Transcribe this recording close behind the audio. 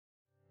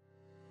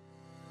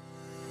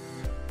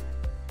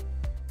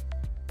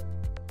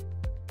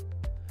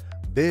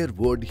Where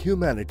would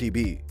humanity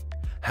be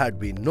had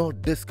we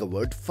not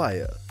discovered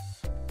fire?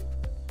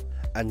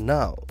 And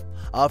now,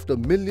 after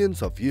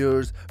millions of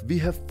years, we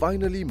have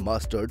finally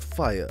mastered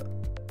fire.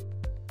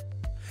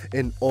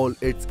 In all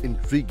its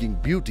intriguing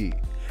beauty,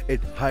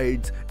 it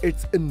hides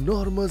its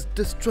enormous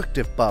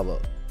destructive power,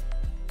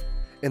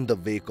 in the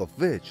wake of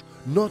which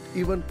not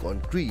even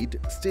concrete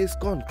stays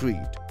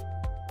concrete,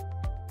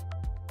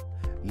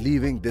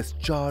 leaving this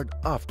charred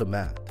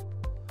aftermath.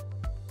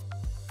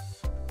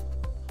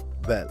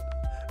 Well,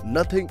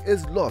 nothing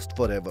is lost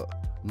forever,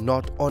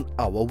 not on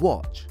our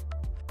watch.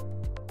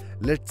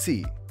 Let's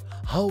see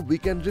how we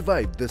can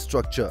revive this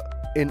structure.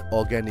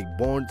 Inorganic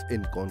bonds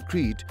in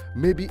concrete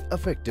may be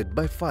affected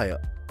by fire.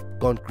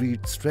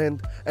 Concrete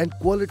strength and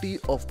quality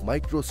of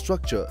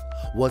microstructure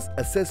was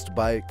assessed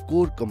by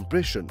core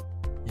compression,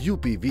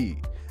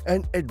 UPV,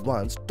 and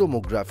advanced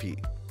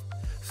tomography.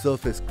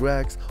 Surface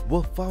cracks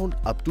were found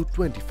up to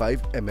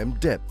 25 mm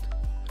depth,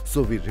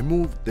 so we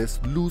removed this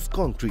loose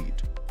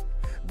concrete.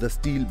 The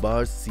steel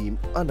bars seem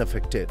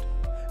unaffected.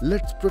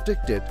 Let's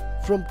protect it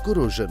from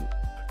corrosion.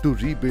 To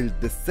rebuild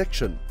this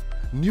section,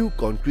 new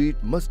concrete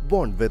must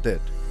bond with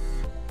it.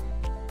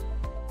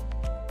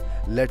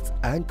 Let's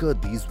anchor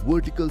these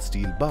vertical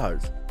steel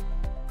bars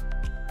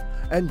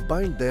and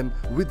bind them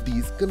with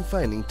these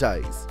confining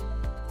ties.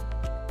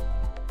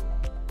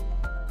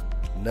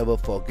 Never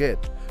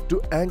forget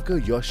to anchor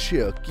your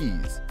shear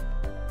keys.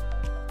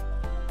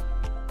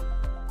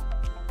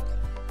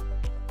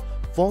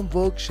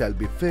 Formwork shall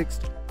be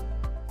fixed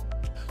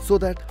so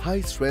that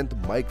high-strength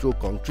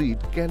micro-concrete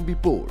can be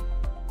poured.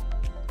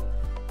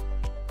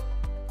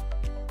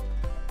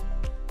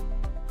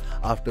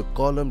 After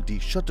column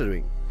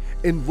de-shuttering,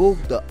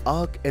 invoke the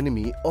arch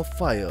enemy of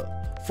fire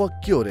for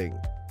curing.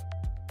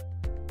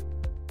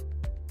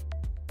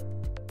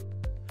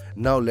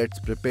 Now let's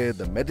prepare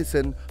the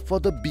medicine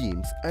for the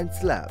beams and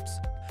slabs.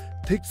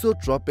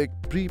 Thixotropic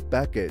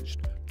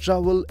pre-packaged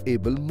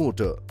trowel-able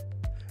mortar,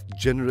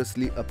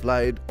 generously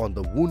applied on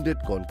the wounded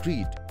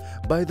concrete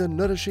by the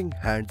nourishing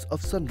hands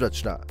of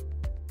Sanrachana,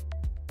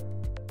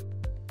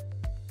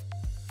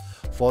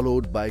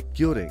 followed by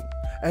curing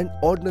and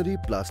ordinary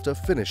plaster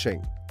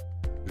finishing.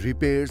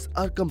 Repairs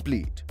are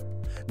complete.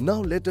 Now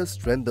let us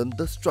strengthen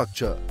the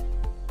structure.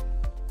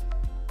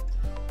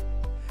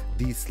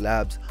 These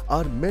slabs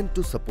are meant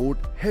to support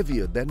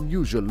heavier than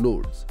usual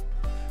loads.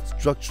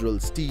 Structural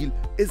steel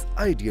is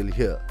ideal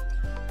here.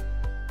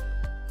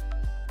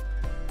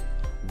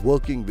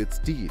 Working with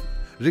steel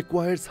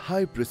requires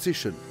high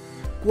precision,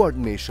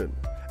 coordination,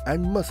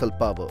 and muscle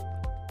power.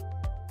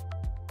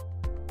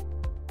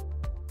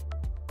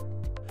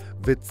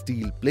 With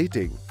steel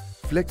plating,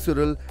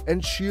 flexural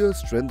and shear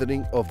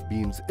strengthening of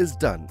beams is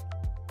done.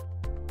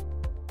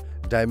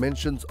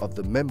 Dimensions of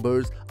the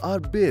members are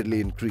barely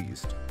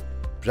increased.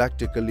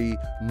 Practically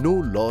no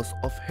loss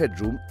of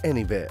headroom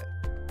anywhere.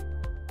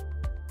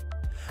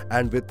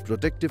 And with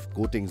protective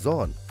coatings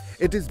on,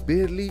 it is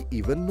barely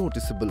even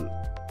noticeable.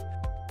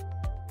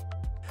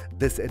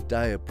 This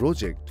entire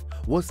project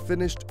was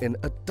finished in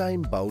a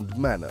time-bound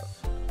manner,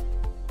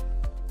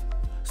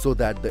 so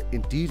that the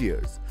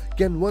interiors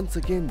can once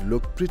again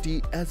look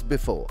pretty as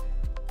before.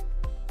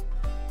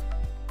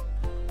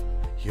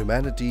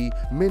 Humanity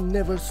may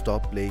never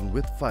stop playing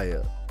with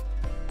fire.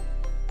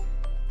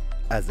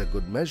 As a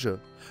good measure,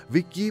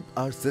 we keep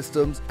our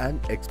systems and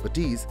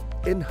expertise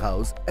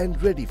in-house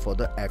and ready for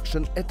the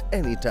action at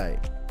any time.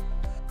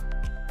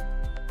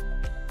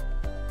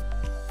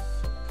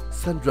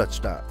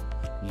 Sanrachana,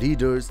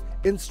 leaders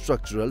in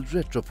structural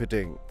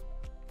retrofitting.